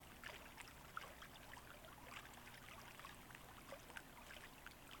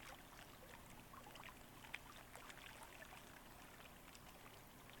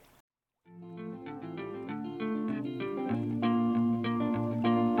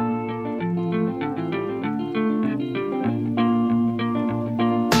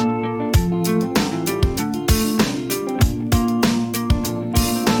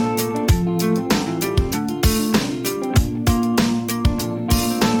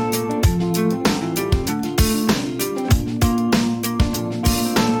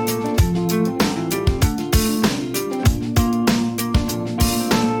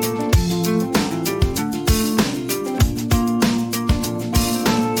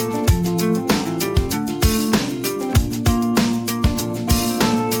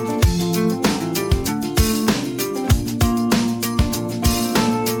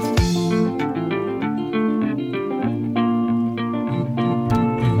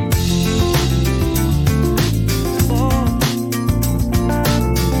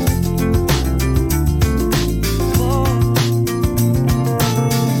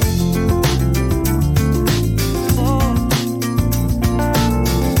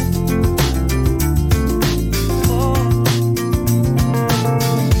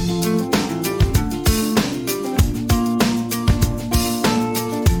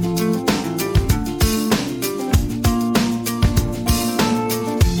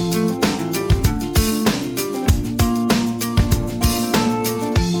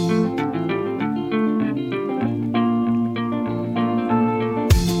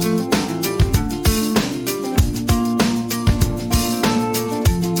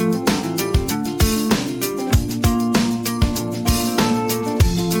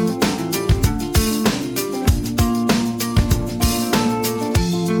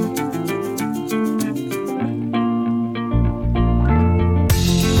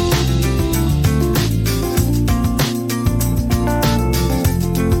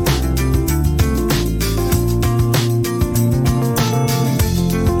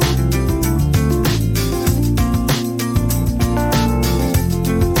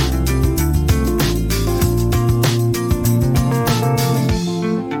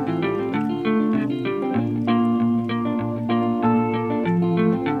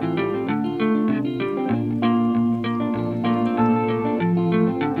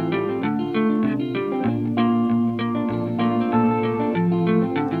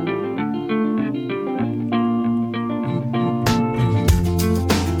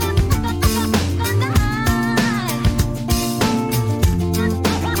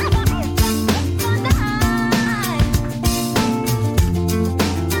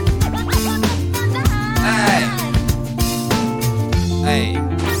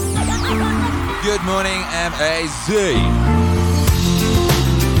morning, MAZ.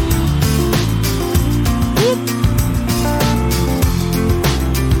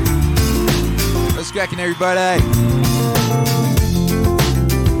 What's cracking, everybody?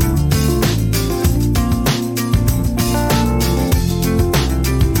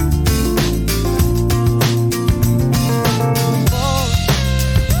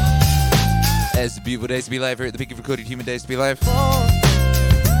 It's a beautiful day to be live here at the Peak of Recorded Human Days to be live.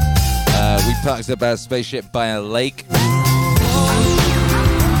 We parked up our spaceship by a lake.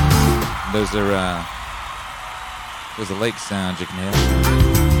 Those are lake sounds you can hear.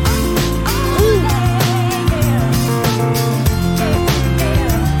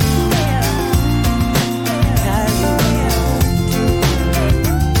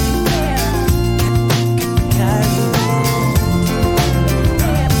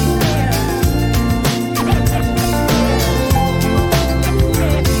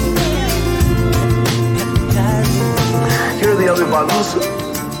 Buttons,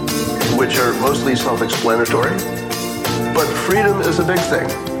 which are mostly self-explanatory, but freedom is a big thing.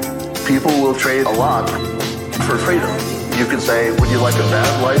 People will trade a lot for freedom. You could say, would you like a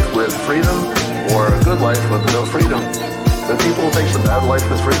bad life with freedom or a good life with no freedom? And people will take the bad life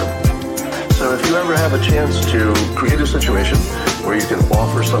with freedom. So if you ever have a chance to create a situation where you can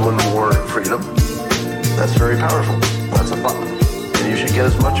offer someone more freedom, that's very powerful. That's a button. And you should get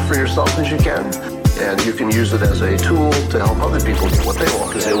as much for yourself as you can. And you can use it as a tool to help other people get what they want,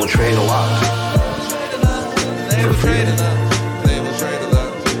 because they will trade a lot for freedom.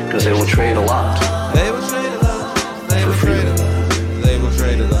 Because they will trade a lot for freedom.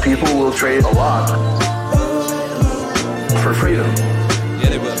 People will trade a lot for freedom.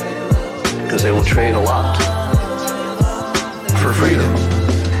 Because they will trade a lot for freedom.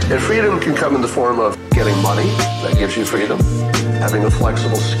 And freedom can come in the form of getting money, that gives you freedom. Having a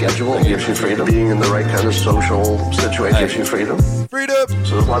flexible schedule gives you freedom. Being in the right kind of social situation gives you freedom. Freedom!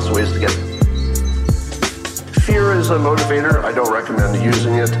 So there's lots of ways to get it. Fear is a motivator. I don't recommend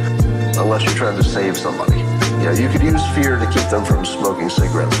using it unless you're trying to save somebody. Yeah, you could use fear to keep them from smoking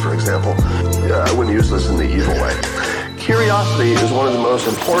cigarettes, for example. I wouldn't use this in the evil way. Curiosity is one of the most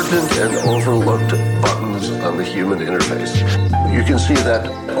important and overlooked buttons on the human interface. You can see that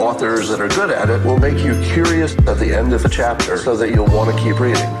authors that are good at it will make you curious at the end of a chapter so that you'll want to keep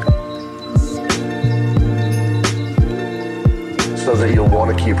reading. So that you'll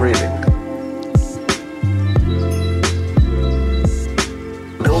want to keep reading.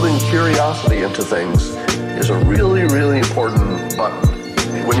 Building curiosity into things is a really, really important button.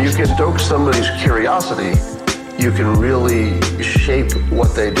 When you can stoke somebody's curiosity, you can really shape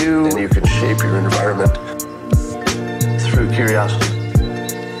what they do, and you can shape your environment through curiosity.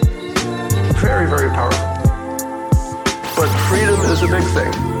 Very, very powerful. But freedom is a big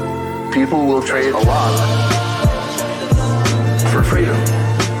thing. People will trade a lot for freedom.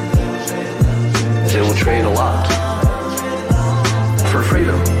 They will trade a lot for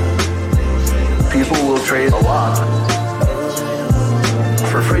freedom. People will trade a lot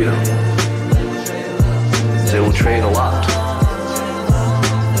for freedom. They will trade a lot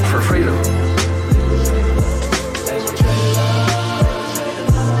for freedom.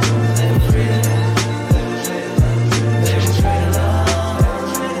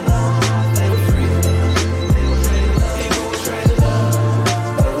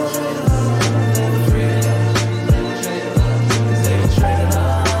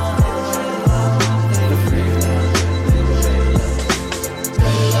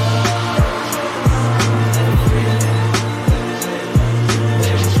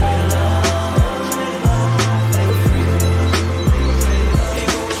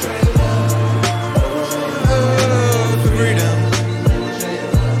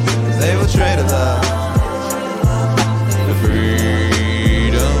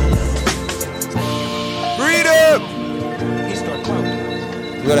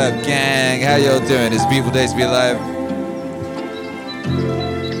 What up, gang? How y'all doing? It's a beautiful day to be alive.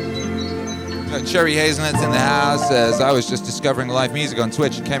 Cherry Hazelnuts in the house says, I was just discovering live music on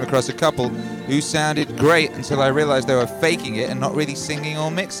Twitch and came across a couple who sounded great until I realized they were faking it and not really singing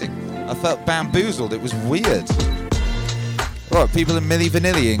or mixing. I felt bamboozled. It was weird. What, people are Milli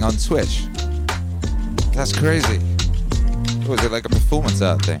Vanilli-ing on Twitch? That's crazy. Or was it like a performance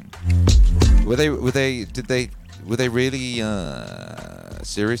art thing? Were they really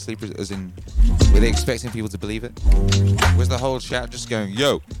seriously, as in, were they expecting people to believe it? Was the whole chat just going,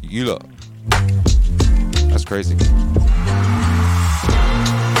 yo, you lot? That's crazy.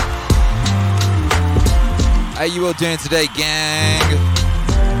 How you all doing today, gang?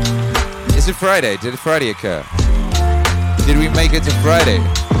 Is it Friday? Did Friday occur? Did we make it to Friday?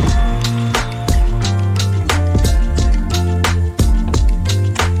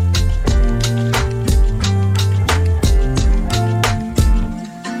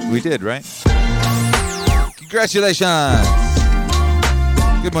 we did, right? Congratulations!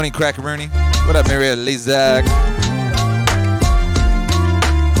 Good morning, Crackaroony. What up, Maria Lizak?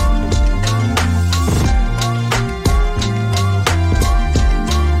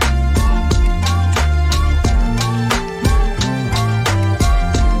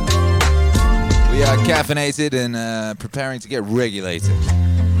 We are caffeinated and preparing to get regulated.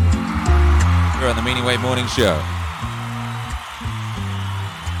 We're on the Meaningwave Morning Show.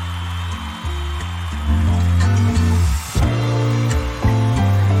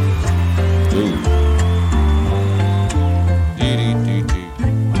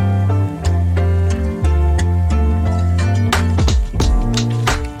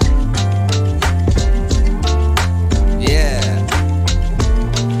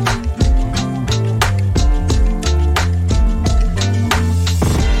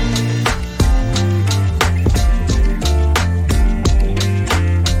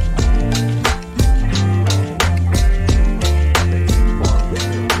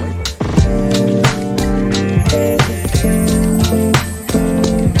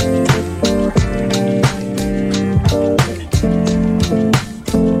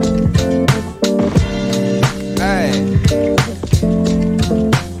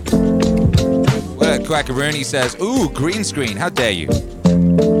 Quackaroonie says, ooh, green screen, how dare you?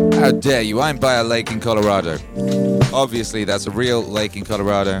 How dare you? I'm by a lake in Colorado. Obviously, that's a real lake in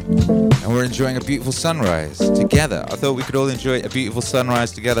Colorado. And we're enjoying a beautiful sunrise together. I thought we could all enjoy a beautiful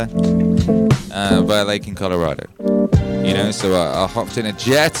sunrise together by a lake in Colorado. You know, so I hopped in a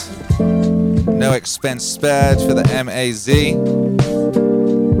jet. No expense spared for the MAZ.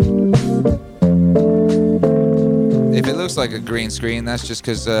 If it looks like a green screen, that's just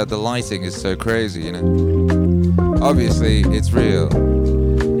because the lighting is so crazy, you know. Obviously, it's real.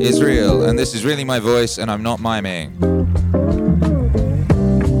 It's real, and this is really my voice, and I'm not miming.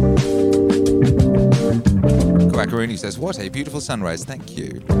 Quackaroonie says, what a beautiful sunrise, thank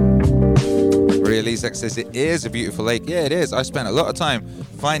you. Maria Lizak says, it is a beautiful lake. Yeah, it is. I spent a lot of time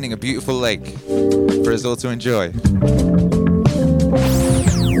finding a beautiful lake for us all to enjoy.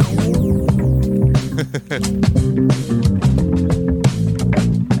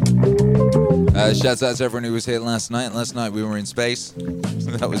 Shouts out to everyone who was here last night. Last night we were in space.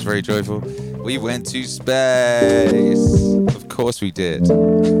 That was very joyful. We went to space. Of course we did.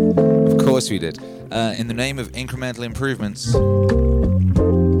 Of course we did. In the name of incremental improvements.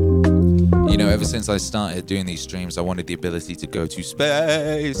 You know, ever since I started doing these streams, I wanted the ability to go to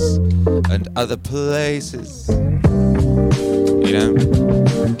space and other places. You know?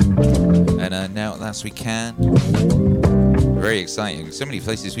 And now at last we can. Very exciting. So many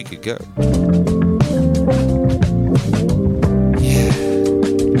places we could go. Yeah.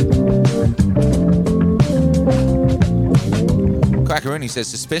 Quackaroonie says,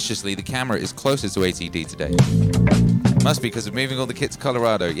 suspiciously, the camera is closer to ATD today. Must be because of moving all the kit to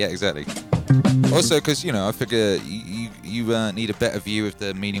Colorado. Yeah, exactly. Also, because, you know, I figure you need a better view of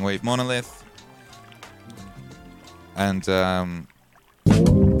the Meaningwave monolith. And,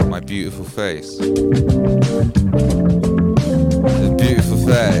 my beautiful face. The beautiful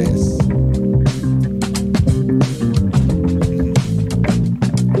face.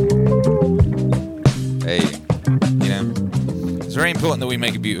 Hey, you know, it's very important that we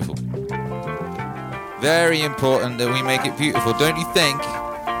make it beautiful. Very important that we make it beautiful, don't you think?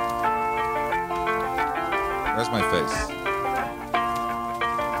 Where's my face?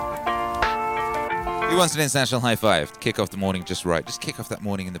 Who wants an international high five to kick off the morning just right? Just kick off that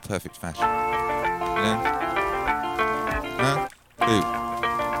morning in the perfect fashion. You know? Huh? Who?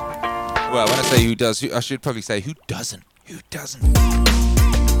 Well, when I say who does, I should probably say who doesn't. Who doesn't?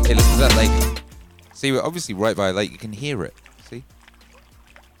 Hey, listen to that lake. See, we're obviously right by a lake. You can hear it. See?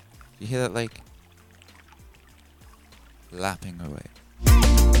 You hear that lake? Lapping away.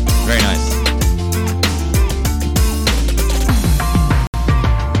 Very nice.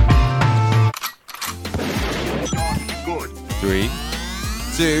 Good. 3,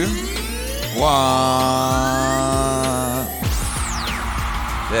 2, 1.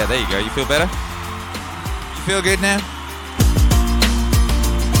 There you go. You feel better? You feel good now?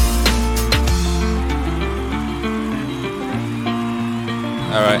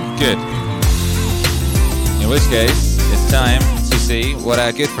 All right, good. In which case, it's time to see what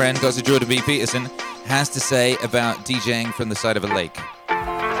our good friend Dr. Jordan B. Peterson has to say about DJing from the side of a lake.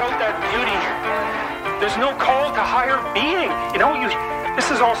 Without that beauty, there's no call to higher being. You know,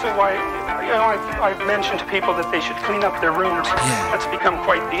 this is also why, you know, I've mentioned to people that they should clean up their rooms. Yeah. That's become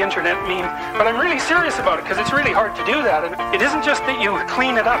quite the internet meme. But I'm really serious about it because it's really hard to do that. And it isn't just that you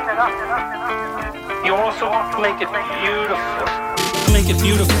clean it up. You also make it beautiful. Make it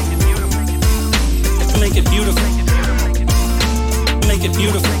beautiful. Make it beautiful. Make it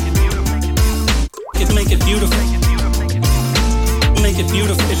beautiful. Make it beautiful. Make it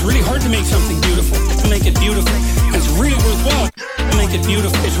beautiful. It's really hard to make something beautiful. Make it beautiful. It's really worthwhile. Make it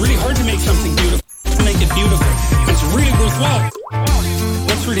beautiful. It's really hard to make something beautiful. Make it beautiful. It's really worthwhile.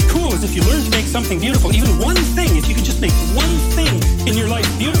 What's really cool is if you learn to make something beautiful, even one thing, if you can just make one thing in your life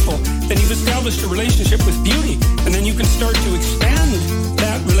beautiful, then you've established a relationship with beauty. And then you can start to expand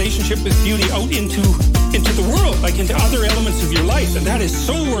that relationship with beauty out into the world, like into other elements of your life. And that is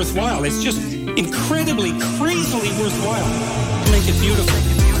so worthwhile. It's just incredibly, crazily worthwhile. Make it beautiful.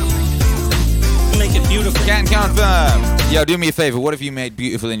 Make it beautiful. Can confirm. Yo, do me a favor. What have you made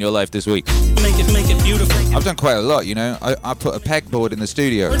beautiful in your life this week? Make it beautiful. I've done quite a lot, you know. I put a pegboard in the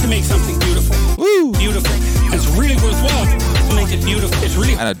studio. Hard to make something beautiful. Woo! Beautiful. It's really worthwhile. Make it beautiful. It's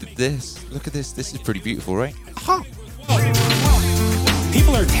really. And I did this. Look at this. This is pretty beautiful, right? Huh.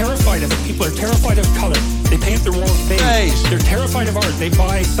 People are terrified of it. People are terrified of color. They paint their walls beige. They're terrified of art. They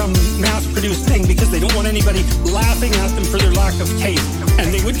buy some mass-produced thing because they don't want anybody laughing at them for their lack of taste.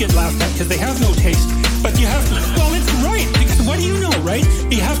 And they would get laughed at because they have no taste. But you have to, well, it's right. Because what do you know, right?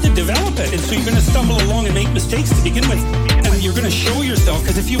 You have to develop it. And so you're going to stumble along and make mistakes to begin with. And you're going to show yourself.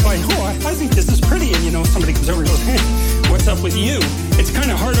 Because if you buy, I think this is pretty. And, you know, somebody comes over and goes, hey, what's up with you? It's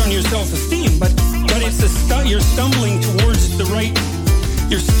kind of hard on your self-esteem. But it's you're stumbling towards the right.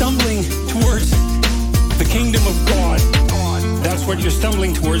 You're stumbling towards the kingdom of God. That's what you're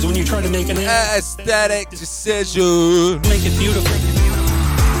stumbling towards when you try to make an aesthetic decision. Make it beautiful.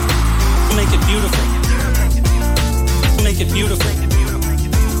 Make it beautiful. Make it beautiful.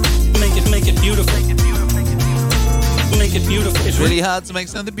 Make it beautiful. Make it beautiful. It's really hard to make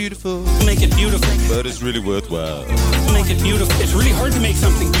something beautiful. Make it beautiful. But it's really worthwhile. Make it beautiful. It's really hard to make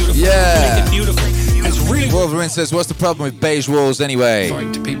something beautiful. Yeah. Make it beautiful. It's really. Wolverine says, what's the problem with beige walls anyway?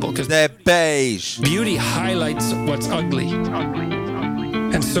 To people because they're beige. Beauty highlights what's ugly.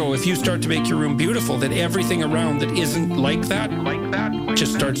 And so if you start to make your room beautiful, then everything around that isn't like that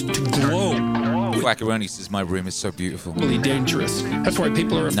just starts to glow. Quackaroni says my room is so beautiful. Really dangerous. That's why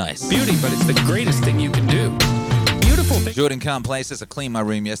people are nice. Beauty, but it's the greatest thing you can do. Beautiful thing. Jordan Can't Play says I cleaned my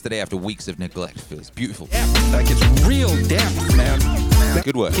room yesterday after weeks of neglect. Feels beautiful. Depth. Like it's real depth, man.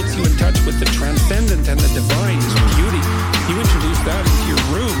 Good work. Gets you in touch with the transcendent and the divine beauty. You introduce that into your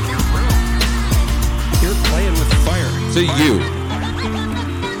room. You're playing with fire. To you.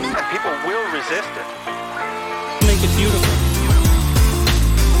 And people will resist it. Make it beautiful.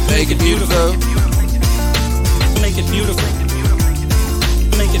 Make it beautiful. Make it beautiful.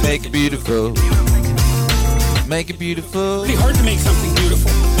 Make it beautiful. Make it beautiful. It's really hard to make something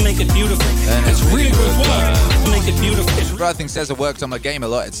beautiful. Make it beautiful. And it's really worthwhile. Make it beautiful. Brothing says I worked on my game a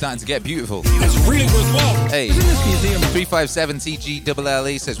lot. It's starting to get beautiful. It's really worthwhile. Hey. In this museum. 357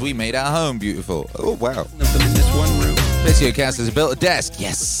 TGLLE says we made our home beautiful. Oh wow. In this one room. Visiocast has built a desk.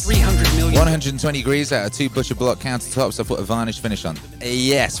 Yes. 300 million. 120 degrees out of 2 butcher block countertops. I put a varnish finish on.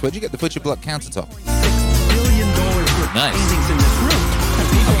 Yes. Where'd you get the butcher block countertop? $6 billion worth nice. of paintings in this room.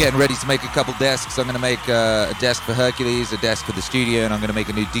 I'm getting ready to make a couple desks. I'm going to make a desk for Hercules, a desk for the studio, and I'm going to make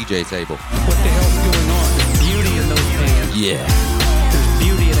a new DJ table. What the hell's going on? There's beauty in those paintings. Yeah. There's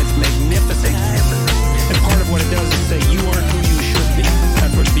beauty and it's magnificent. And part of what it does is say you aren't who you should be.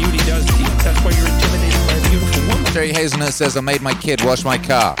 That's what beauty does to you. That's why you're intimidated by a beautiful woman. Terry Hazelnut says I made my kid wash my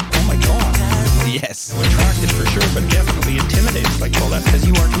car. Oh my God. Yes. Attracted for sure, but definitely intimidated. Like, well, that's because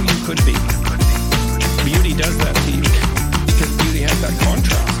you aren't who you could be. Beauty does that to you. Because beauty has that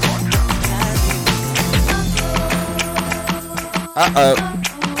contrast. Uh-oh.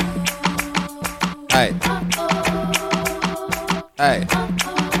 Hey. Hey.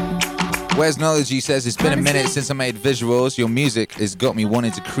 Where's Knowledge says, it's been a minute since I made visuals. Your music has got me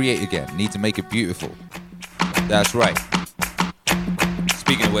wanting to create again. Need to make it beautiful. That's right.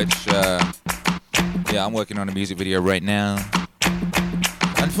 Speaking of which, yeah, I'm working on a music video right now.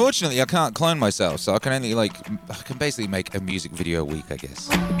 Unfortunately, I can't clone myself, so I can only, I can basically make a music video a week, I guess.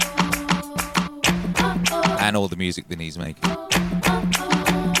 And all the music that needs making.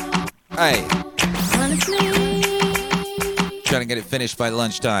 Hey. Trying to get it finished by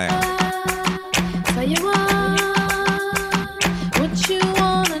lunchtime. So you want what you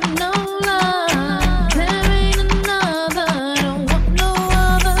wanna know, love. There ain't another, don't want no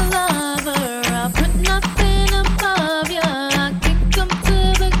other lover. I'll put nothing above you, I kick 'em to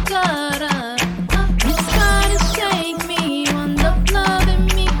the gutter. You try to shake me, wind up loving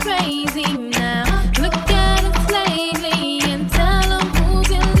me crazy now. Look at us lately and tell 'em who's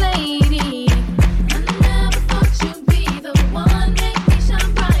your lady. I never thought you'd be the one, make me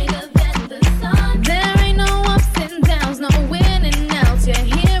shine brighter than the sun. There ain't no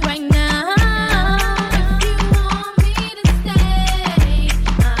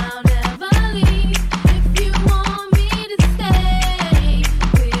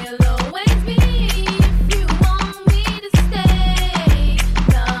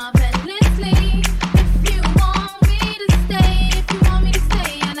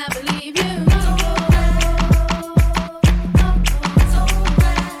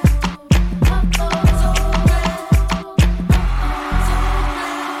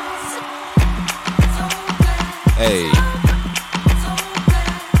Hey.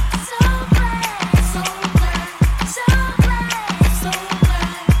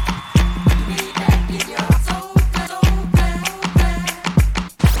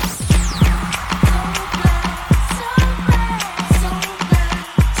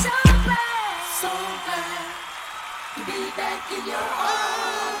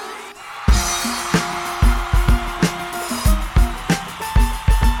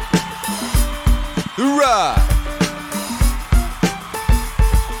 Hoorah!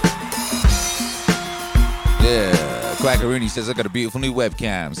 Yeah, Quackaroony says I got a beautiful new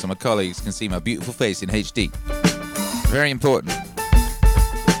webcam so my colleagues can see my beautiful face in HD. Very important.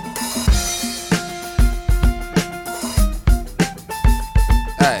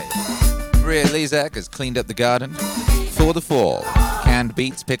 Hey, Maria Lezak has cleaned up the garden for the fall. Canned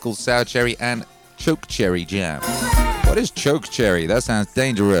beets, pickles, sour cherry, and choke cherry jam. What is choke cherry? That sounds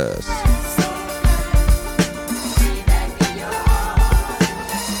dangerous.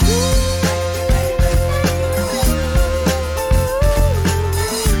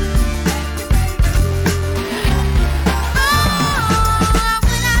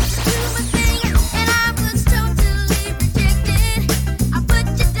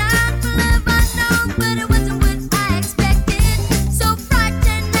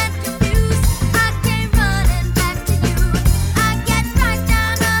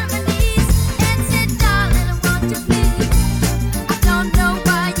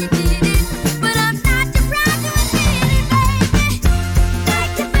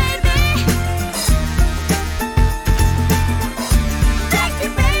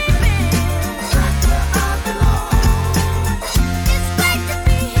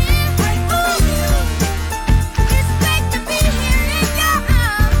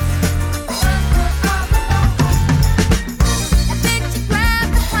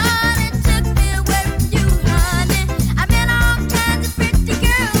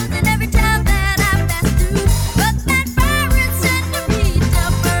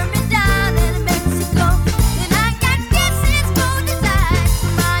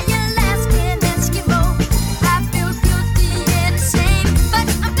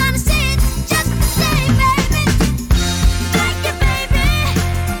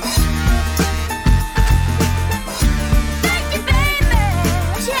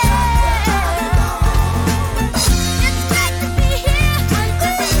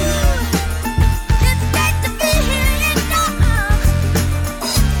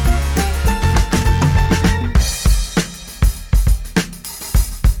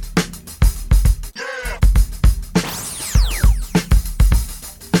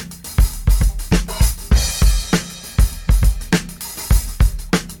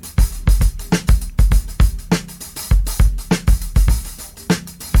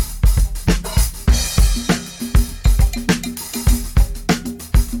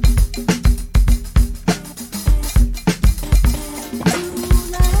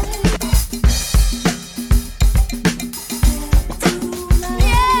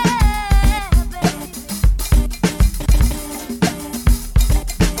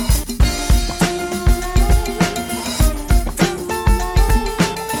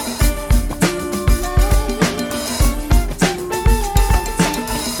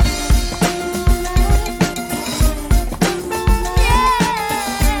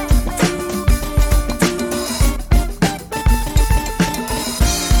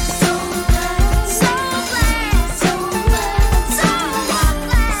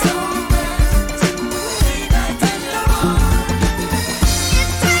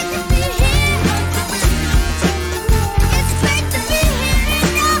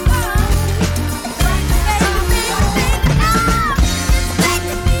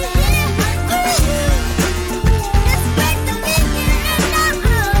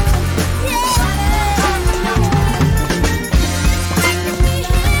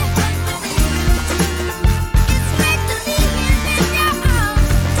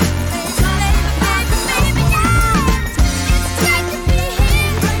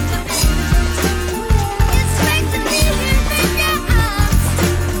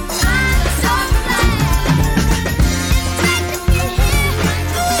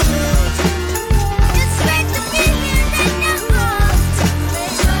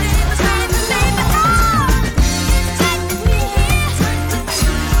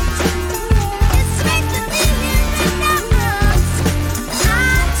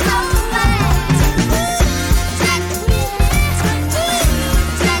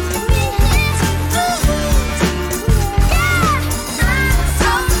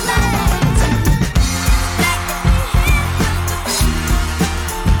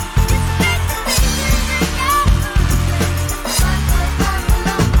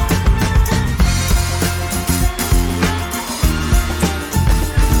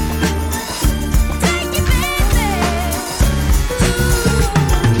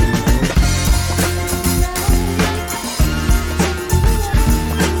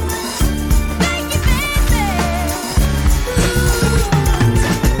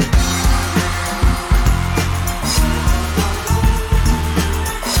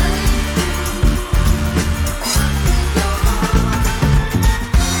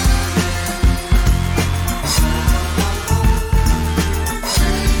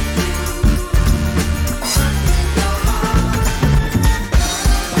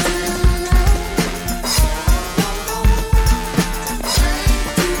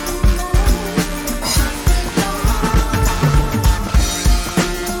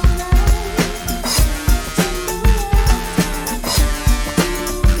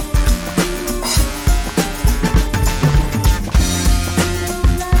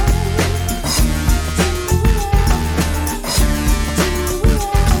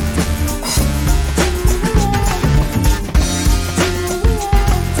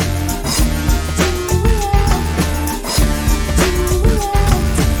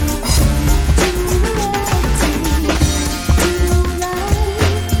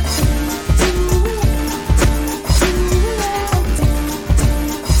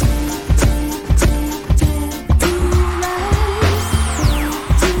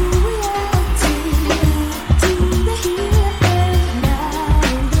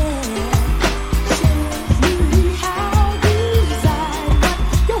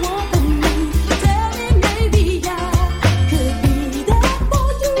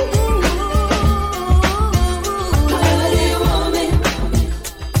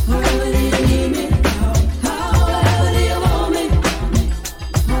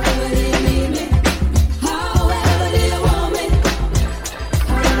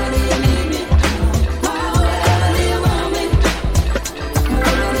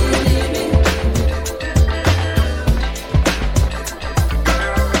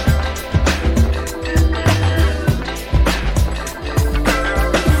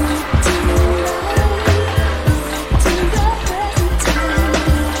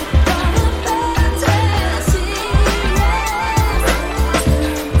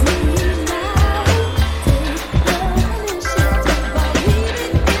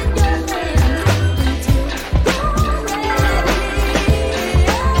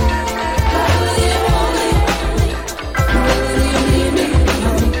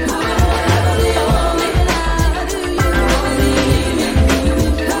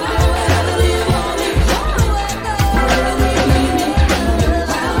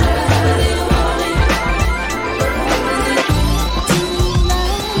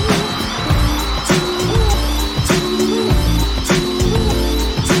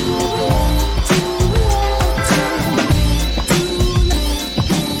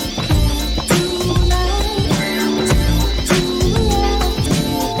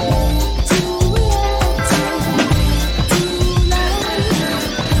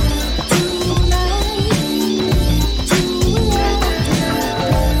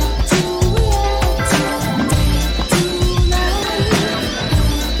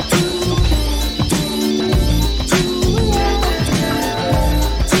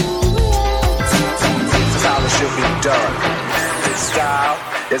 style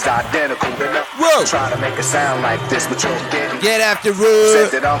is identical. Whoa. Try to make it sound like this, but you're getting. Get after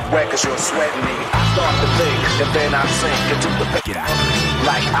Said it. that I'm wet cause you're sweating me. I start to think, and then I sink into the get out.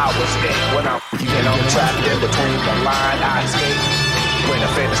 Like I was in when I'm, trapped in between the line I escape. When I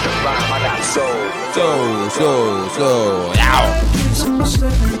finish the rhyme, I got soul. So. Ow.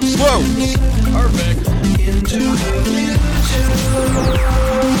 Whoa. Perfect.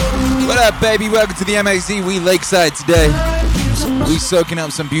 What up, baby? Welcome to the MXZ. We lakeside today. We soaking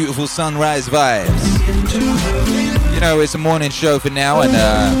up some beautiful sunrise vibes. You know, it's a morning show for now, and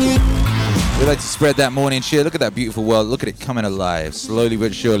we like to spread that morning cheer. Look at that beautiful world. Look at it coming alive, slowly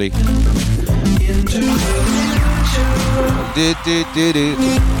but surely.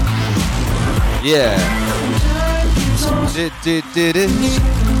 Yeah.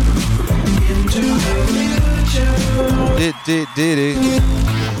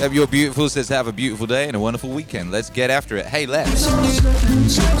 Have your beautiful says have a beautiful day and a wonderful weekend. Let's get after it. Hey, let's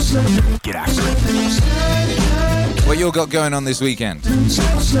get after it. What you got going on this weekend?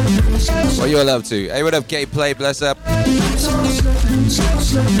 What you all up to? Hey, what up, Gay Play? Bless up.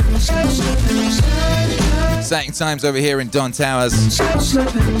 Exciting times over here in Don Towers.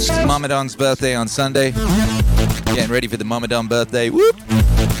 It's Mama Don's birthday on Sunday. Getting ready for the Mama Don birthday. Whoop!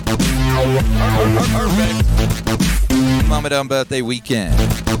 Mama Don birthday weekend.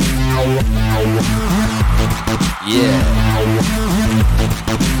 Yeah.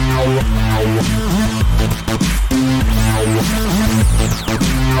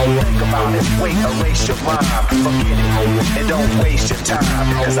 Think about it, wait, erase your rhyme, forget it, and don't waste your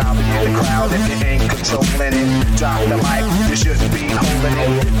time, cause I'll be in the crowd if you ain't controlling it. Drop the mic, you shouldn't be holding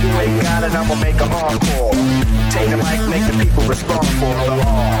it. If you ain't got it, I'ma make an encore. Take the mic, make the people respond for the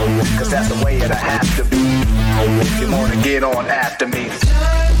all, cause that's the way it'll have to be. If you wanna get on after me.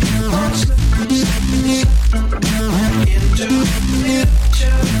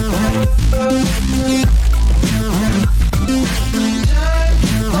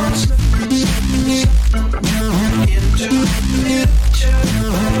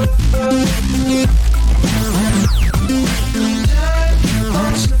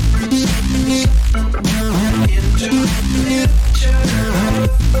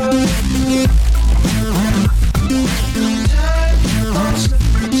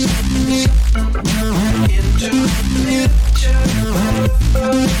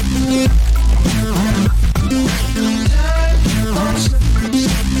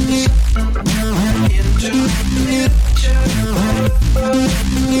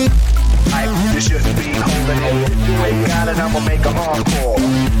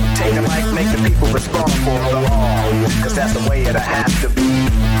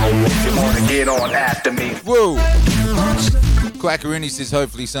 Quackaroonies is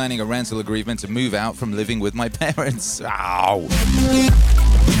hopefully signing a rental agreement to move out from living with my parents. Ow.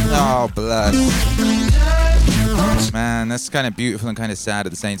 Oh, bless. Man, that's kind of beautiful and kind of sad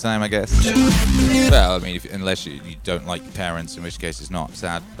at the same time, I guess. Well, I mean, unless you don't like your parents, in which case it's not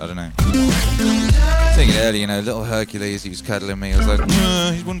sad. I don't know. I was thinking earlier, little Hercules, he was cuddling me. I was like,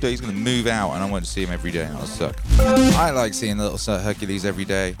 one day he's going to move out and I want to see him every day. I'll suck. I like seeing little Hercules every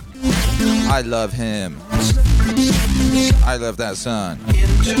day. I love him. I love that son.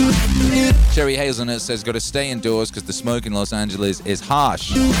 Cherry Hazelnut says, got to stay indoors because the smoke in Los Angeles is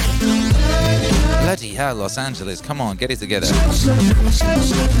harsh. Bloody hell, Los Angeles. Come on, get it together.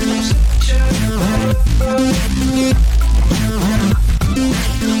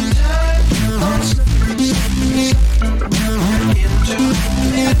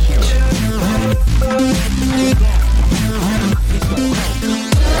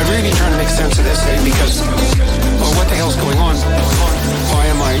 I'm really trying to make sense of this, because, well, what the hell's going on? Why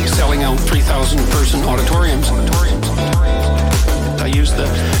am I selling out 3,000 person auditoriums? I use the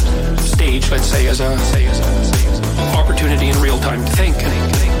stage, let's say, as a opportunity in real time to think.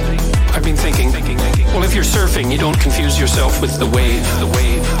 I've been thinking, well, if you're surfing, you don't confuse yourself with the wave, the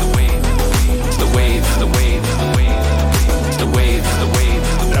wave, the wave. It's the wave, the wave, the wave. It's the wave, the wave.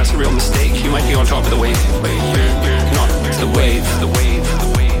 That's a real mistake. You might be on top of the wave, but you're not. It's the wave, the wave, the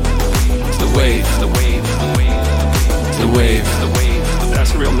wave. It's the wave, the wave, the wave. It's the wave, the wave.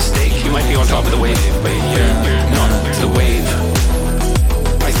 That's a real mistake. You might be on top of the wave, but you're not. It's the wave.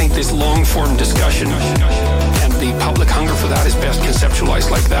 I think this long-form discussion and the public hunger for that is best conceptualized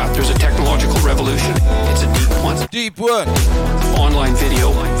like that. There's a technological revolution. It's a deep one. Deep one. Online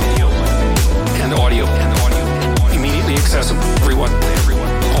video and audio. Immediately accessible. Everyone.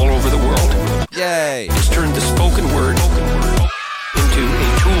 All over the world. Yay. It's turned the spoken word into a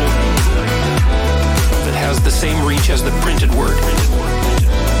tool that has the same reach as the printed word.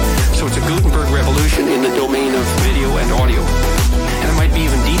 So it's a Gutenberg revolution in the domain of video and audio. And it might be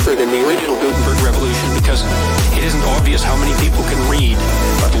even deeper than the original Gutenberg revolution because it isn't obvious how many people can read,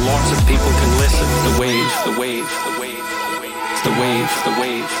 but lots of people can listen. The wave, the wave, the wave, the wave, the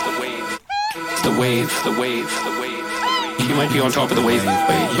wave, the wave, the wave, the wave, the wave. You might be on top of the wave,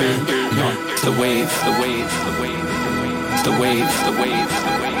 but you're not. The wave, the wave, the wave, the wave, the wave,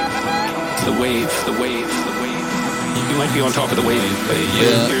 the wave, the wave, the wave, the wave. You might be on top of the wave, but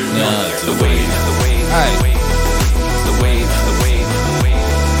you're not. The wave, the wave, the wave, the wave, the wave, the wave,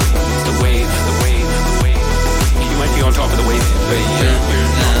 the wave, the wave, the wave. You might be on top of the wave, but you're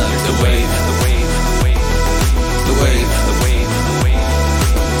not. The wave, the wave, the wave, the wave, the wave, the wave,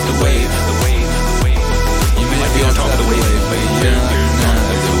 the wave, the wave, the wave. You might be on top of the wave, but you're not.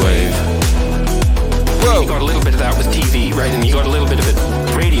 The wave. Whoa. You got a little bit of that with TV, right? And you got a little bit of it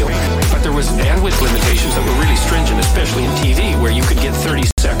radio. But there was bandwidth limitations that were really stringent, especially in TV, where you could get 30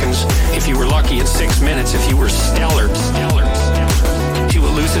 seconds if you were lucky, and 6 minutes if you were stellar to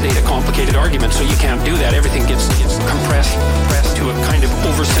elucidate a complicated argument. So you can't do that. Everything gets compressed to a kind of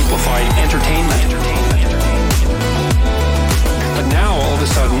oversimplified entertainment. But now, all of a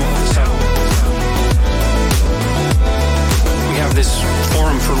sudden, we have this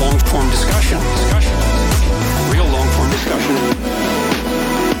forum for long-form discussion. Real long-form discussion.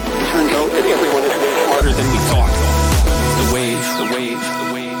 It turns out that everyone is way smarter than we thought. The wave, the wave,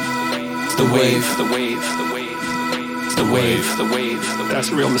 the wave, the wave, the wave, the wave, the wave, the wave. That's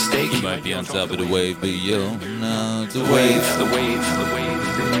a real mistake. You might be on top of the wave, but you're not. The wave, the wave, the wave,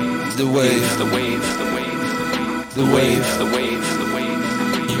 The wave, the wave, the wave, the wave, the wave, the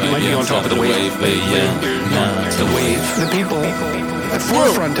wave. You might be on top of the wave, but you're not. The wave. The people at the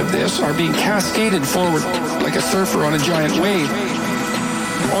forefront of this are being cascaded forward like a surfer on a giant wave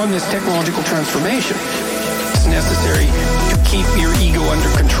on this technological transformation. It's necessary to keep your ego under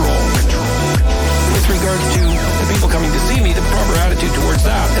control. With regards to the people coming to see me, the proper attitude towards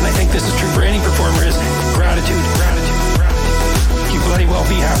that, and I think this is true for any performer, is gratitude, gratitude, gratitude. You bloody well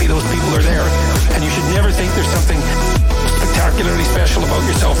be happy those people are there, and you should never think there's something spectacularly special about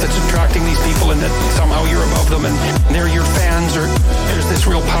yourself that's attracting these people and that somehow you're above them and they're your fans, or there's this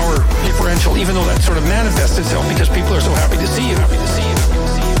real power differential, even though that sort of manifests itself because people are so happy to see you.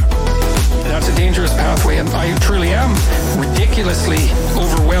 That's a dangerous pathway, and I truly am ridiculously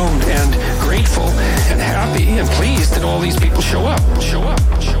overwhelmed and grateful and happy and pleased that all these people show up.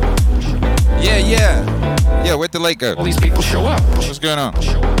 Yeah, where'd the light go? All these people show up. What's going on?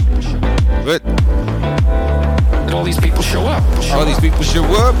 What? That all these people show up. All these people show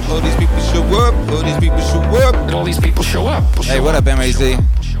up. All these people show up. All these people show up. That all these people show up. Hey, what up, MAZ?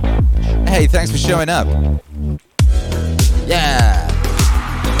 Hey, thanks for showing up. Yeah.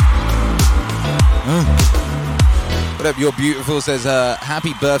 What up, You're Beautiful says,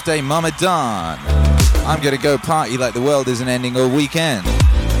 happy birthday, Mama Dawn. I'm gonna go party like the world isn't ending all weekend.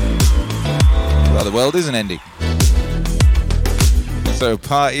 Well, the world isn't ending. So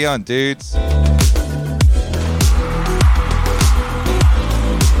party on, dudes.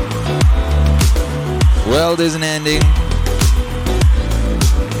 World isn't ending.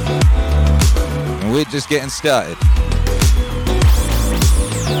 And we're just getting started.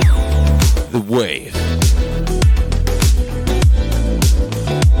 The wave.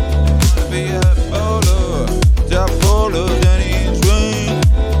 Be a polo, top polo, Danny Train.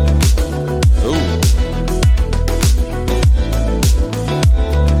 Oh.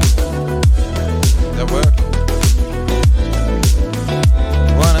 That work?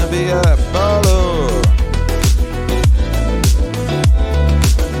 Wanna be a polo.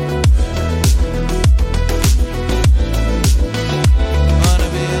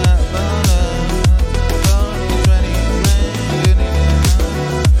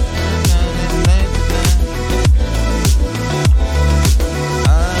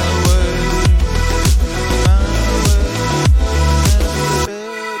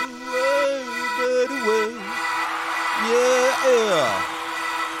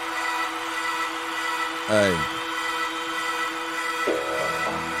 Hey.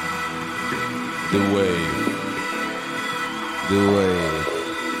 The wave. The wave.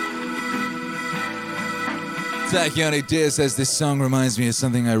 Tachyonic Deer says this song reminds me of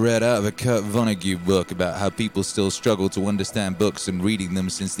something I read out of a Kurt Vonnegut book about how people still struggle to understand books and reading them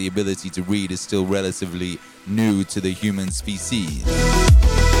since the ability to read is still relatively new to the human species.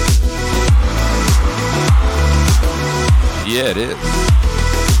 Yeah, it is.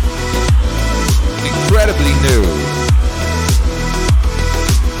 Incredibly new.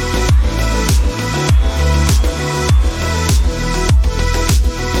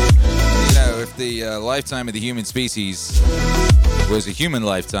 You know, if the lifetime of the human species was a human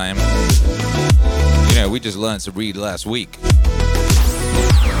lifetime. You know, we just learned to read last week.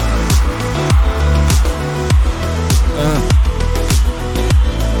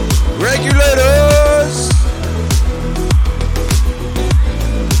 Regulators!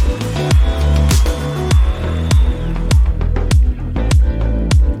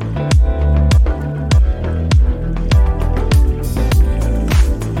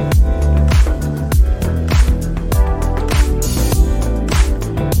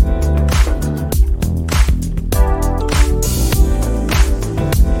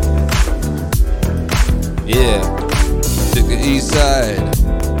 Yeah, took the east side.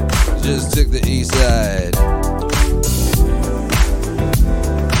 Just took the east side.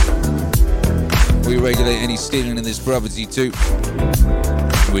 We regulate any stealing in this property too.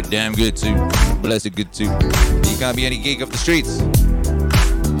 We're damn good too. Blessed good too. You can't be any geek off the streets.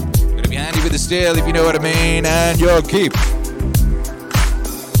 Gotta be handy with the steel if you know what I mean. And your keep.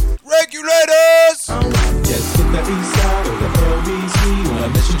 Regulators! Just hit the east side of the LBC. On a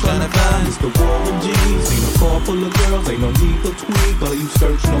mission trying to find is the Warren G. Seen a car full of girls, ain't no need for tweak. All you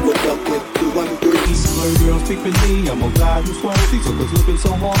search, know what's up with the 1-3. Blurry girls speak for me, I'm a guy who's swerve. These hookers looking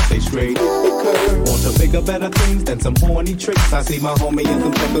so hard, they straight hit the curve. Want to bigger, better things than some horny tricks. I see my homie and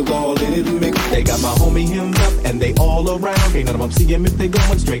some peppers all in his mix. They got my homie hemmed up and they all around. Can't none of them see him if they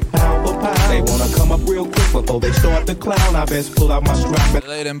going straight pound for pound. They wanna come up real quick before they start to clown. I best pull out my strap and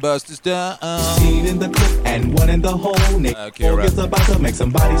lay them busters down. Seen in the clip and one in the hole. Nick is about to make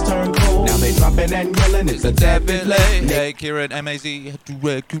some bodies turn cold. Now they dropping and yelling, it's a debit late. Hey, Kira and M-A-Z have to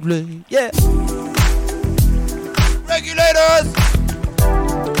regulate. Yeah. Regulators!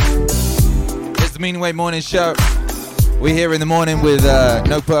 It's the Meaningwave Morning Show. We're here in the morning with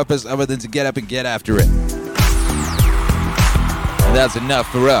no purpose other than to get up and get after it. And that's enough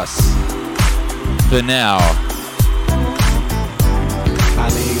for us. For now. I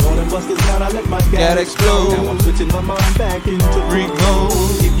lay on and bust this down, I let my gat explode. Now I'm switching my mind back into freak mode.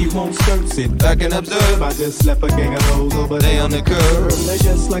 If you won't search, sit back and observe. I just left a gang of hoes over there on the curb. They're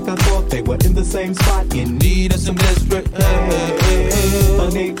just like I thought, they were in the same spot, in need of some desperate help.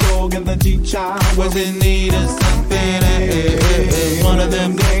 The Negro and the G-Child was in need of something. One of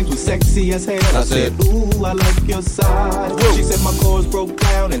them games was sexy as hell. I said, ooh, I like your size. She said my chords broke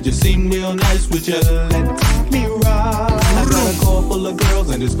down and just seemed real nice. Would you let me ride? I got a car full of girls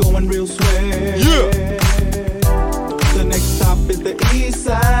and it's going real swell. Yeah. The next stop is the East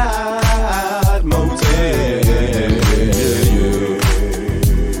Side Motel.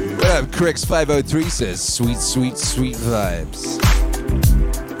 What up, Crix 503 says, sweet, sweet, sweet vibes.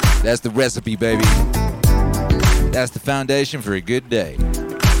 That's the recipe, baby. That's the foundation for a good day.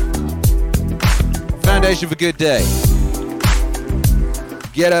 Foundation for a good day.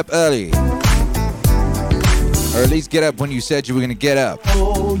 Get up early. Or at least get up when you said you were going to get up.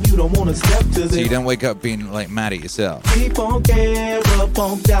 Oh, you don't want to step to this. So you don't wake up being like mad at yourself. Keep on getting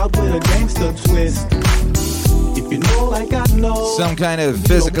funked out with a gangster twist. If you know like I know. Some kind of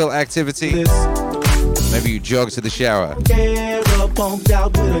physical activity. Maybe you jog to the shower. And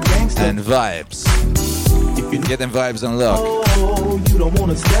vibes. Get them vibes unlocked.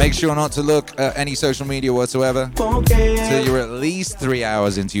 Make sure not to look at any social media whatsoever until you're at least 3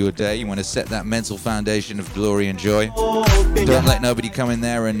 hours into your day. You want to set that mental foundation of glory and joy. Don't let nobody come in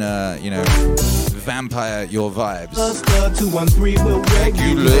there and, vampire your vibes.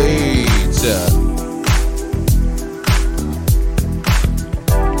 Regulate.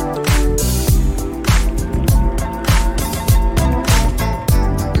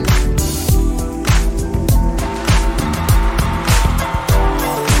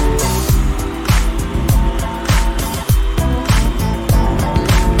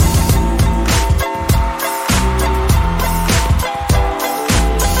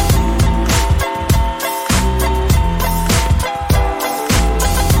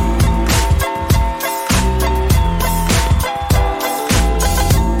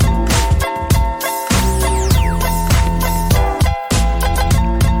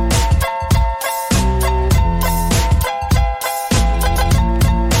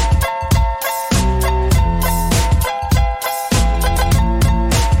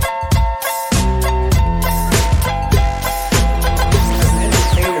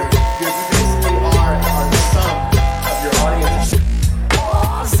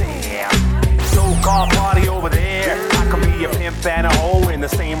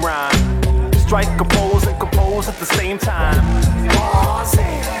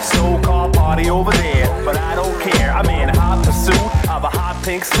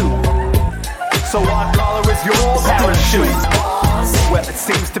 So what color is your parachute? Well, it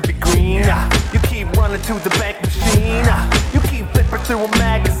seems to be green. You keep running to the bank machine. You keep flipping through a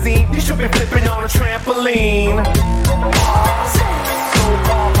magazine. You should be flipping on a trampoline.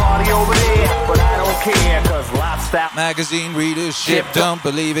 So-called party over there, but I don't care, cause lifestyle magazine readership don't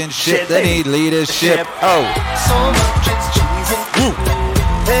believe in shit. They need leadership. Oh, so much it's cheesy,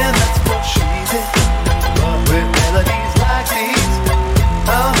 and that's what she's in. But with melodies like these,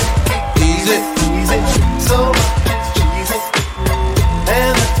 I'll make it easy. So much it's cheesy,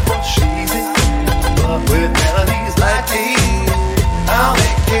 and that's what she's in. But with melodies like these, I'll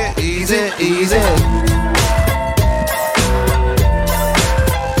make it easy.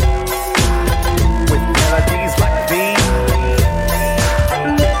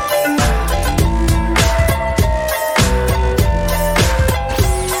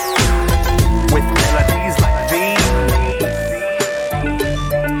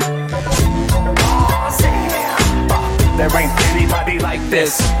 There ain't anybody like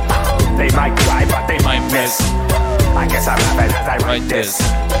this. They might try, but they might miss. I guess I rap it as I write this. I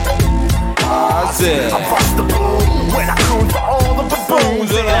bust the boom when I croon for all the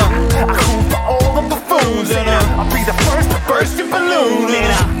baboons. And I croon for all the buffoons. And I'll be the first to burst your balloon.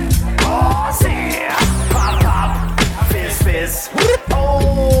 And pop, pop, fizz, fizz.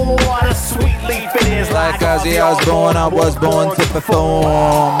 Oh, what a sweet leaf it is. like Ozzy Osbourne, I was born to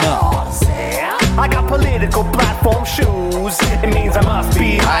perform. I got political platform shoes. It means I must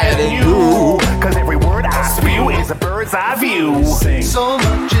be higher than you. Cause every word I spew is a bird's eye view. So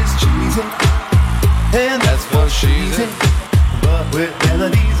much is cheesy, and that's what she's in. But with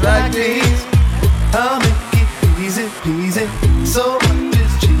melodies like these, I'll make it easy peasy. So much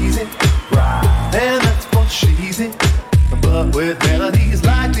is cheesy, right? And that's what she's in. But with melodies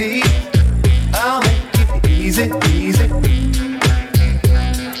like these, I'll make it easy peasy.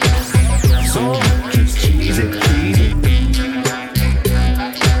 So much is cheesy, cheesy.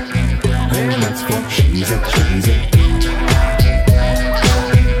 And that's what cheesy, cheesy.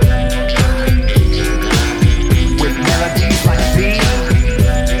 With melodies like these.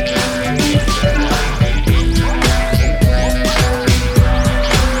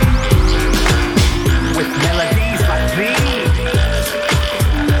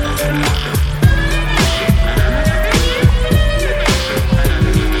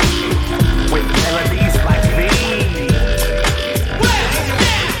 With melodies like these.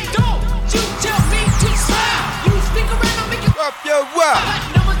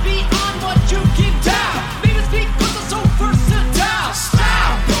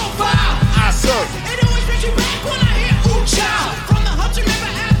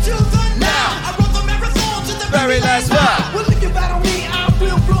 Very last bar. Well, if you battle me, I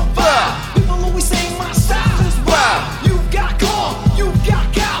will blow by. People always say my style is wild. You got gone, you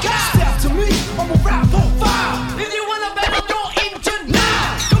got gal. Step to me, I'm a rap profile. If you wanna battle, don't even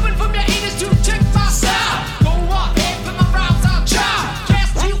deny. Coming from your anus to check my style. Go on, head for my rhymes, I'll try.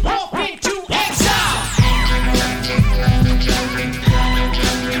 Cast you off into exile.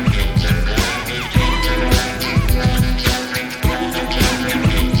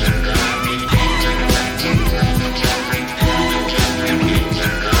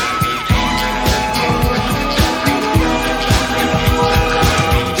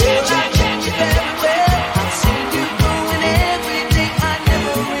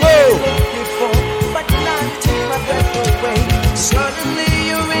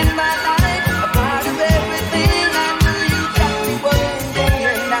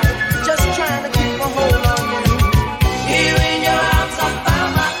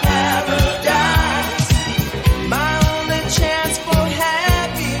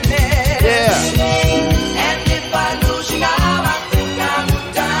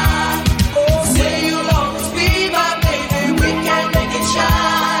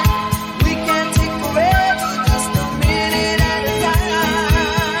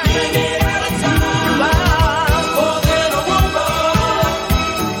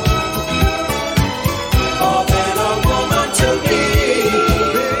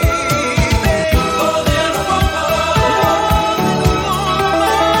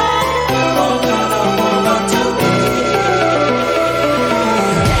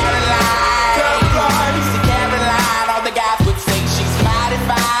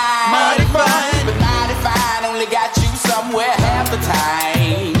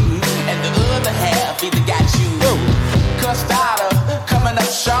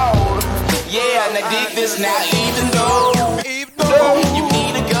 Now even though you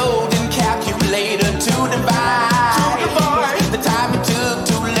need a golden calculator to divide the time it took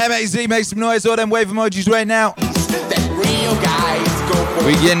to MAZ, make some noise, all them wave emojis right now. that real guys go for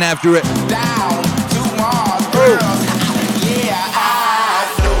We getting after it. down to Mars girls. Yeah,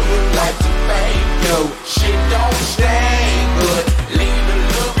 Yo, shit don't stink good. Lean a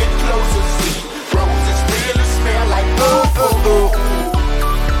little bit closer, see. Roses really smell like ooh.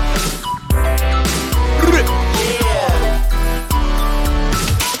 Yeah.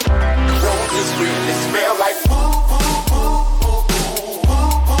 Roses really smell like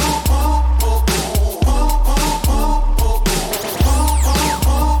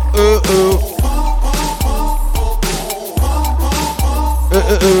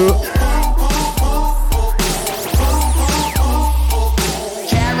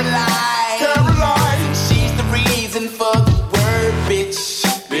Caroline, she's the reason for the word bitch.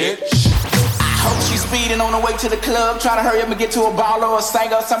 I hope she's speeding on her way to the club, trying to hurry up and get to a baller or a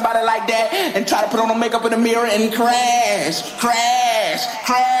singer or somebody like that, and try to put on her makeup in the mirror and crash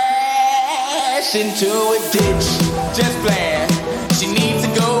into a ditch. Just playing. She needs a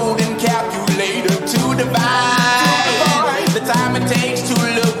golden calculator to divide the time it takes to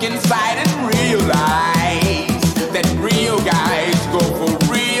look inside and realize that real guys go for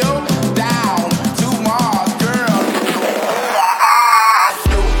real down to Mars, girl. I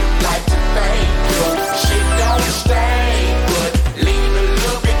know you like to think your shit don't stink, but lean a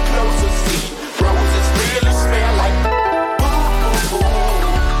little bit closer, see. Roses really smell like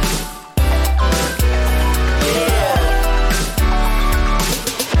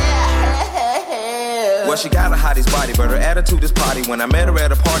Well, she got a hottie's body, but her attitude is potty. When I met her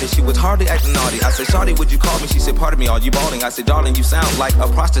at a party, she was hardly acting naughty. I said, Shawty, would you call me? She said, pardon me, are you balling? I said, darling, you sound like a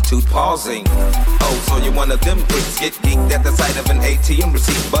prostitute pausing. Oh, so you're one of them freaks. Get geeked at the sight of an ATM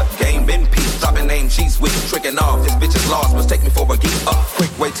receipt, but game been peaked. Dropping name, she's weak, tricking off. This bitch is lost, must take me for a geek.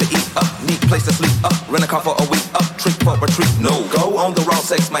 Quick way to eat, neat place to sleep. Rent a car for a week, trick for retreat. No, go on the raw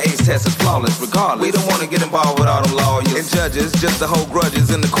sex, my age test is flawless. Regardless, we don't want to get involved with all them lawyers and judges, just to hold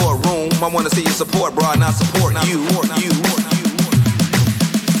grudges in the courtroom. I want to see you support, bro, not support you. I know you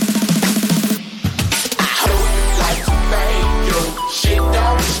like to make your shit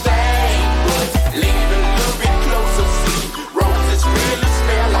don't stink, but lean a little bit closer, see. Roses really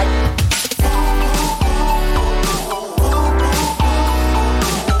smell like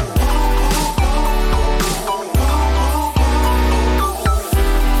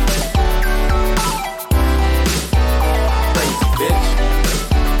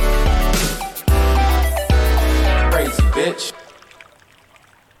crazy bitch.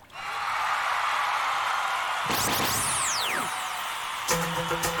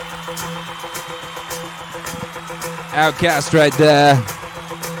 Outcast right there.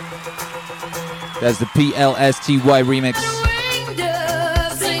 That's the PLSTY remix.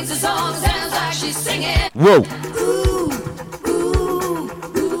 Sings a song, sounds like she's singing. Whoa.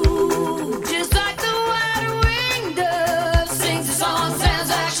 Just like the white-winged dove sings a song, sounds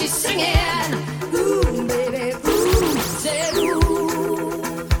like she's singing. Ooh, baby, ooh, say ooh.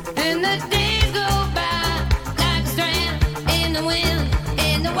 And the days go by like a strand in the wind,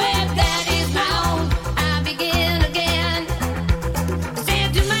 in the web that is bound. I begin again.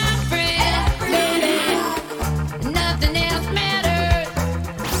 Said to my friend, baby, nothing else matters.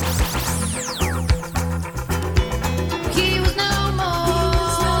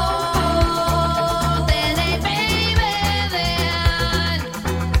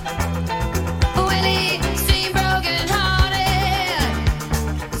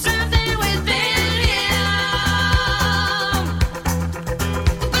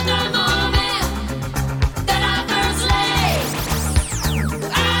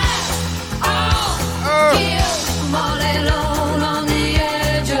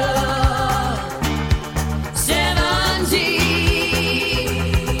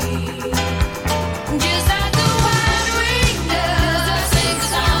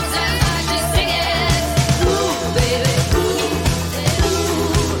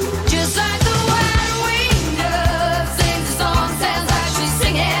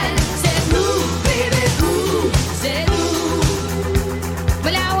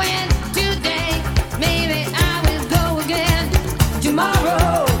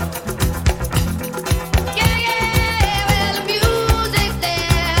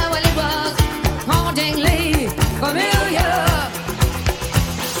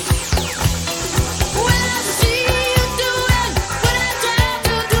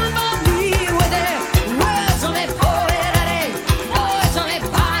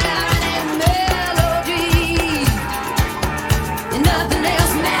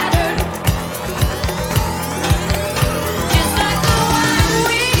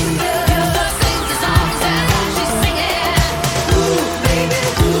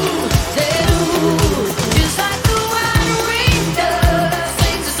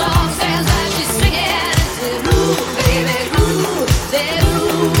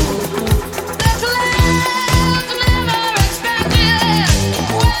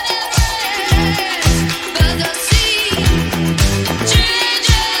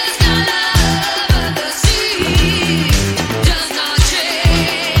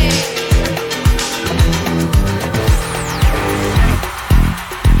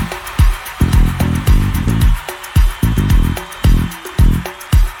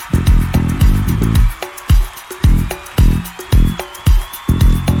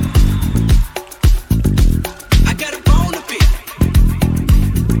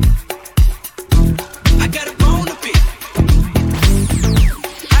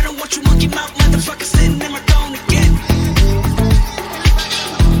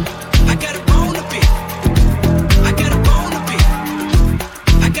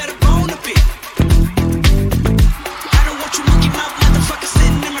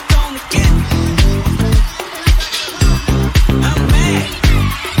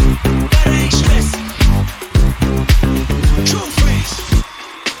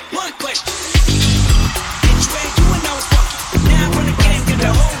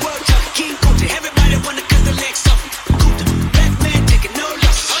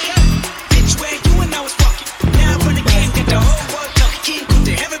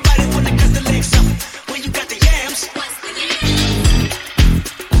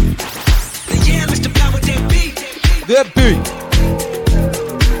 The beat.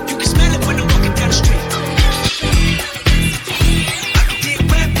 You can smell it when I'm walking down the street. I can dig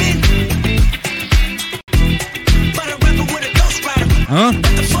rapping, but a rapper with a ghost rider. Huh?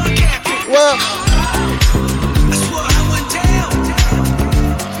 What the fuck happened? Well, I swore I went down.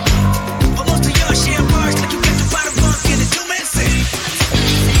 But most of y'all share bars like you got to ride a bunk in a two-man set.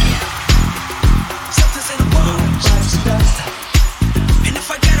 Something's in the wall. And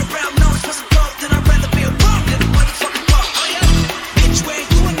if I got a brown nose for some gold, then I'd rather be a bum than a motherfucking bum. Oh yeah? Bitch, where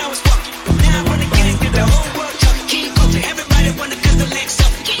you and I was walking. Now I run the gang, get the whole world talking. King Coulter, everybody wanna cut the legs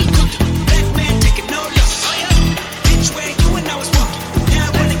off. King Coulter, black man taking no loss. Oh yeah? Bitch, where you and I was walking. Now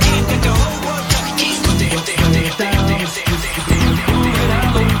I run the gang, get the whole world talking. King Coulter,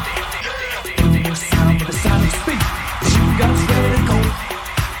 The sonic speak. You guys ready to go?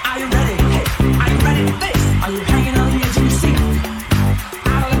 Are you ready? Hey, are you ready to face? Are you hanging on the edge of your seat?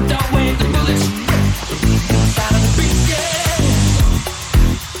 Out of the doorway, the bullets. Sound of the beat, yeah.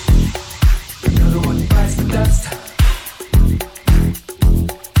 Another one bites the dust.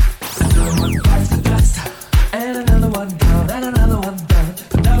 Another one bites the dust. And another one down, and another one down.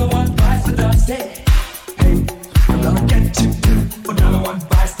 Another one bites the dust, yeah. Hey, I'm gonna get you. Another one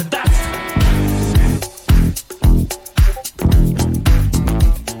bites the dust.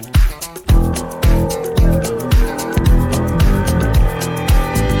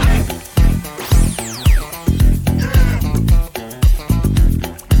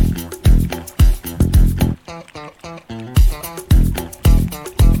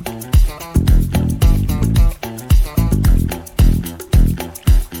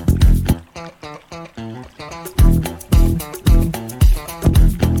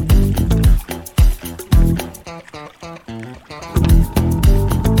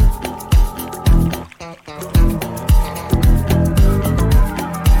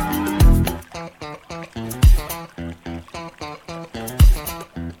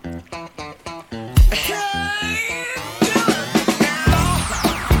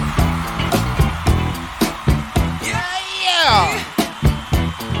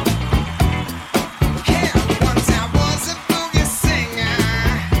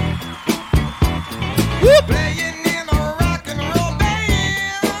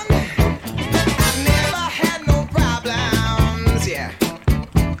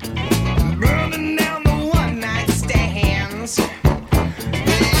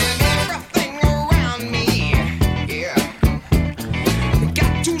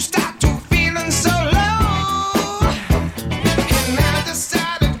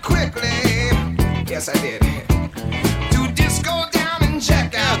 Yes, I did. To disco down and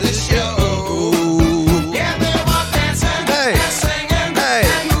check out the show. Yeah, they were dancing, Hey. and singing, Hey.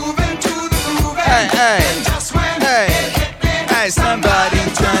 and moving to the groove. Hey, hey. And just when Hey. it hit me, Hey, somebody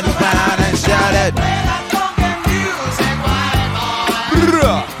turn around and shout it. play that funky music, white boy.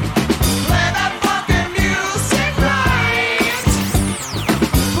 Bruh. Play that funky music right.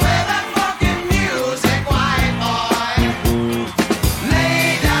 Play that funky music, white boy.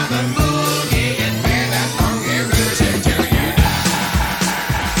 Lay down the boogie and play that funky music till you die.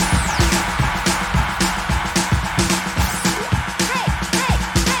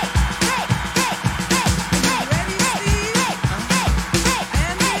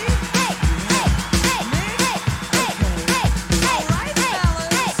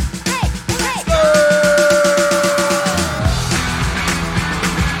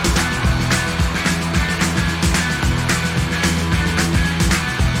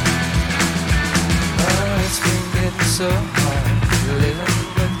 It's been getting so hard living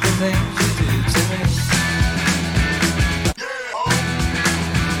with the things you do to me.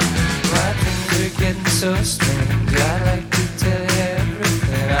 My things are getting so strange. I like to tell you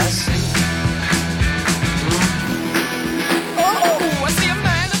everything I see. Oh, I see a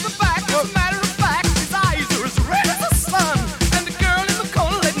man in the back. As a matter of fact, his eyes are as red as the sun. And the girl in the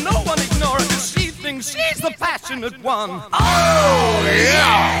corner, let no one ignore her, 'cause she thinks she's the passionate one. Oh,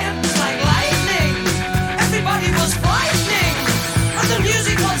 yeah! It's like lightning. Everybody was frightening. And the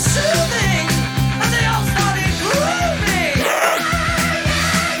music was soothing. And they all started grooving.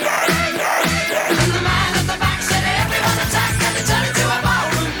 And the man at the back said, everyone attack. And it turned into a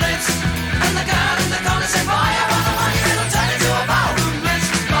ballroom blitz. And the girl in the corner said, boy, I want the money. It'll turn into a ballroom blitz.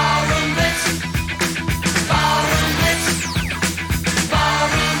 Ballroom blitz. Ballroom blitz.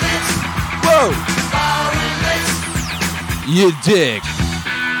 Ballroom blitz. Whoa. Ballroom blitz. You dig.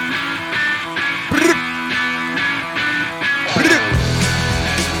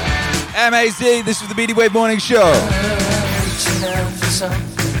 MAZ, this is the Meaningwave Morning Show. Reaching out for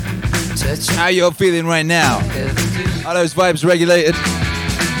something, touching How you all feeling right now? every Are those vibes regulated?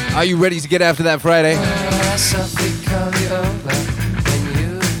 Are you ready to get after that Friday? I suffocate.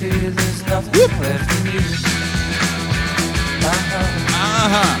 Whoop. Now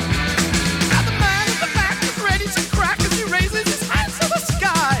the man in the back is ready to crack as he raises his hands to the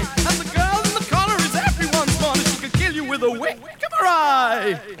sky. And the girl in the corner is everyone's fun. She could kill you with a wink of her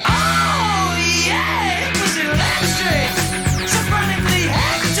eye. Oh yeah, it was electric, surprisingly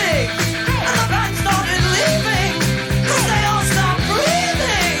hectic, and the band started leaving, 'cause they all stopped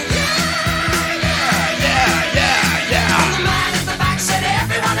breathing. Yeah. And the man in the back said,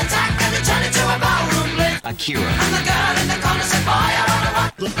 everyone attack, and it turned into a ballroom blitz. Akira. And the girl in the corner said, boy, I don't know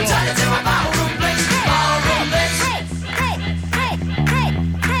what. Turned into a ballroom blitz. Ballroom blitz.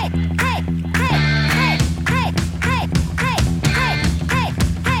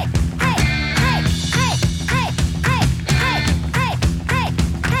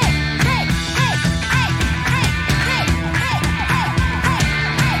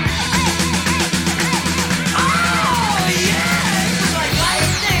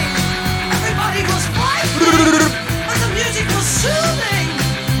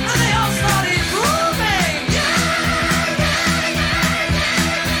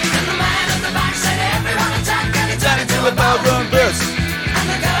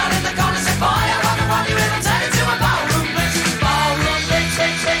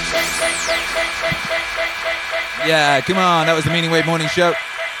 Yeah, come on. That was the Meaningwave Morning Show.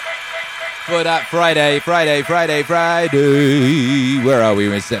 For that Friday. Where are we?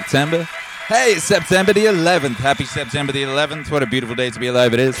 We're in September. Hey, it's September the 11th. Happy September the 11th. What a beautiful day to be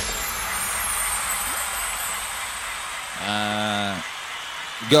alive it is.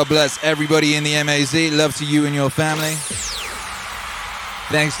 God bless everybody in the MAZ. Love to you and your family.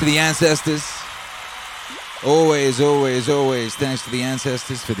 Thanks to the ancestors. Always thanks to the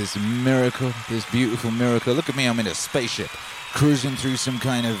ancestors for this miracle, this beautiful miracle. Look at me, I'm in a spaceship, cruising through some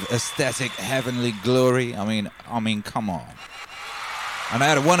kind of aesthetic, heavenly glory. I mean, come on. And I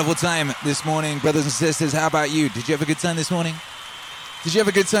had a wonderful time this morning, brothers and sisters. How about you? Did you have a good time this morning?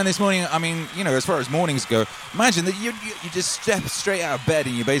 I mean, you know, as far as mornings go, imagine that you just step straight out of bed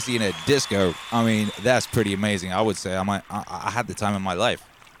and you're basically in a disco. I mean, that's pretty amazing. I would say I had the time of my life.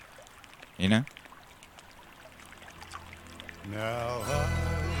 You know? Now I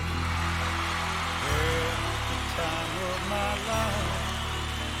had the time of my life,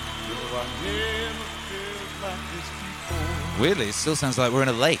 though I never felt like this before. Weirdly, it still sounds like we're in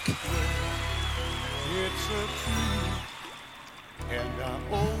a lake. It's a truth, and I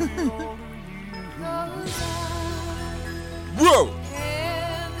owe it all to you. Whoa!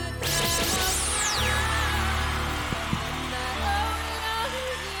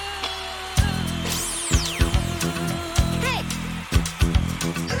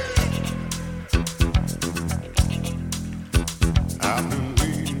 I've been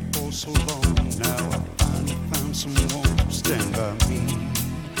waiting for so long, now I finally found someone to stand by me.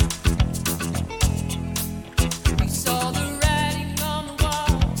 We saw the writing on the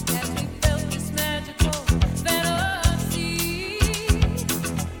wall as we felt this magical fantasy.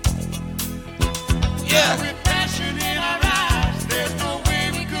 Yeah. Every passion in our eyes, there's no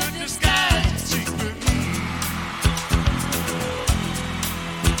way we could disguise it secretly.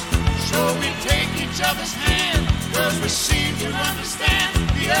 So we take each other's hand, 'cause we seem to understand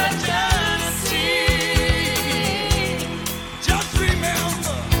the urgency. Just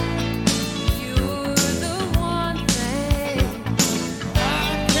remember, You're the one thing I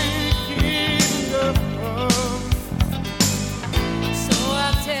can't get enough of. So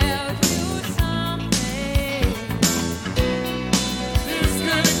I'll tell you something.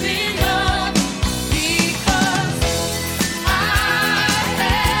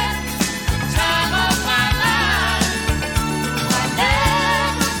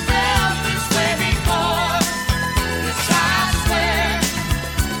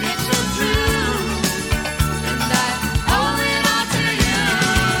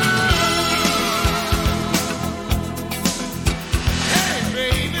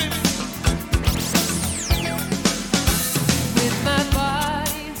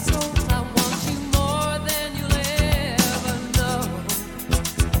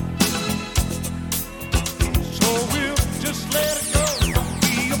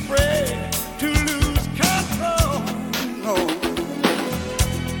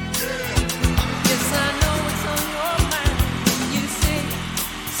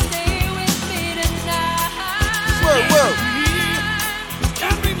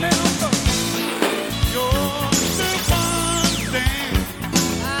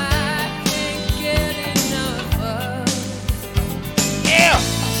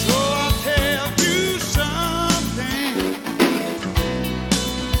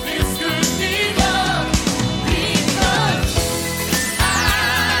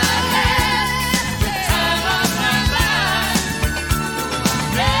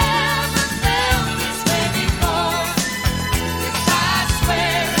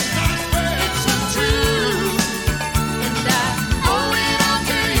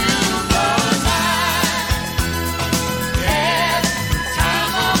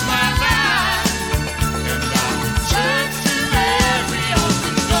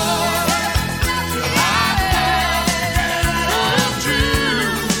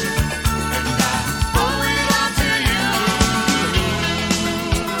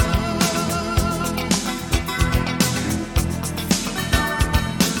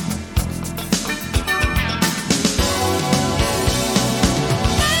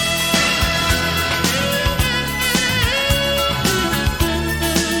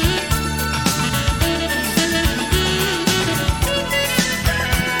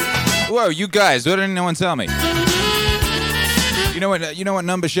 Whoa, you guys, why didn't no one tell me? You know what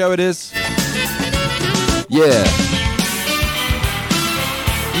number show it is? Yeah.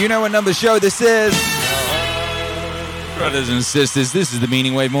 You know what number show this is? Brothers and sisters, this is the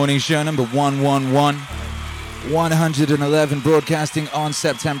Meaningwave Morning Show number 111, broadcasting on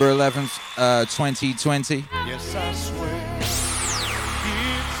September 11th, 2020. Yes, I swear it's a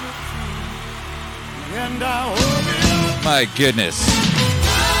truth, and I hope it. My goodness.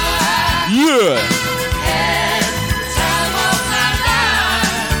 Yeah.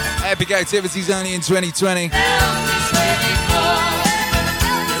 Epic activities only in 2020.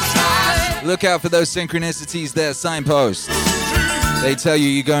 Look out for those synchronicities there, signposts. They tell you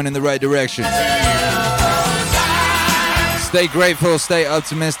you're going in the right direction. Stay grateful, stay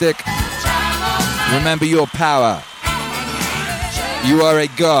optimistic. Remember your power. You are a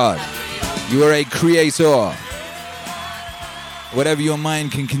god. You are a creator. Whatever your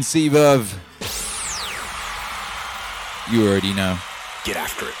mind can conceive of, you already know. Get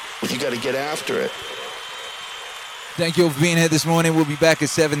after it. You got to get after it. Thank you all for being here this morning. We'll be back at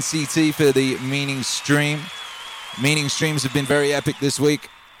 7 CT for the Meaning Stream. Meaning Streams have been very epic this week.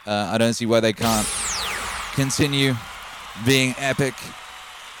 I don't see why they can't continue being epic.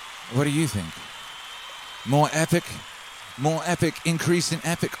 What do you think? More epic? More epic? Increase in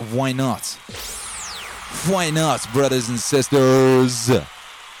epic? Why not? Why not, brothers and sisters?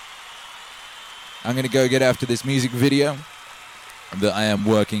 I'm going to go get after this music video that I am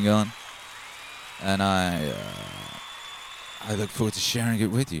working on. And I look forward to sharing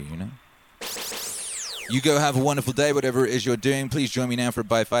it with you, you know? You go have a wonderful day, whatever it is you're doing. Please join me now for a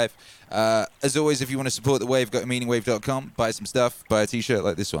Buy 5. As always, if you want to support the wave, go to meaningwave.com, buy some stuff, buy a t-shirt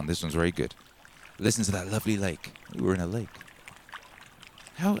like this one. This one's very good. Listen to that lovely lake. We're in a lake.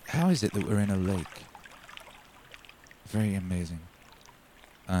 How is it that we're in a lake? Very amazing.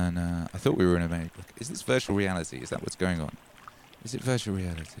 And I thought we were in a lake. Is this virtual reality? Is that what's going on? Is it virtual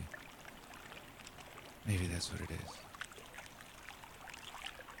reality? Maybe that's what it is.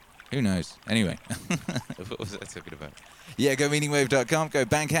 Who knows? Anyway, what was I talking about? Yeah, go meaningwave.com, go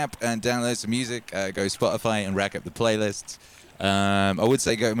Bandcamp and download some music. Go Spotify and rack up the playlists. I would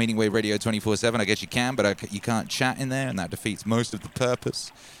say go Meaningwave Radio 24/7. I guess you can, but you can't chat in there, and that defeats most of the purpose.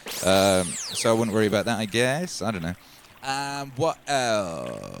 So I wouldn't worry about that, I guess. I don't know. What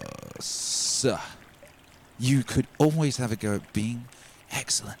else? You could always have a go at being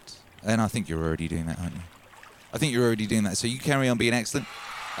excellent. And I think you're already doing that, aren't you? I think you're already doing that. So you carry on being excellent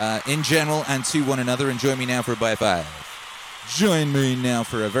in general and to one another. And join me now for a Buy 5. Join me now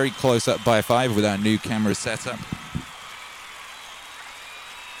for a very close-up Buy 5 with our new camera setup.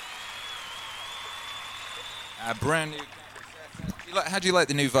 A brand new camera setup. How do you like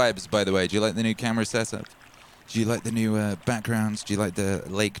the new vibes, by the way? Do you like the new camera setup? Do you like the new backgrounds? Do you like the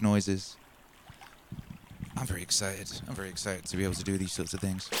lake noises? I'm very excited. I'm very excited to be able to do these sorts of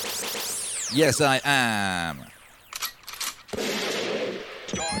things. Yes, I am.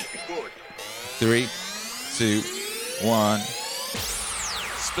 3, 2, 1.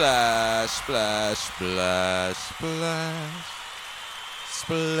 Splash, splash, splash, splash.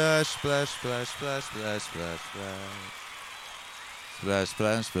 Splash, splash, splash, splash, splash, splash, splash. Splash,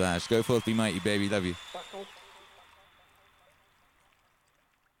 splash, splash. Go forth, be mighty, baby. Love you.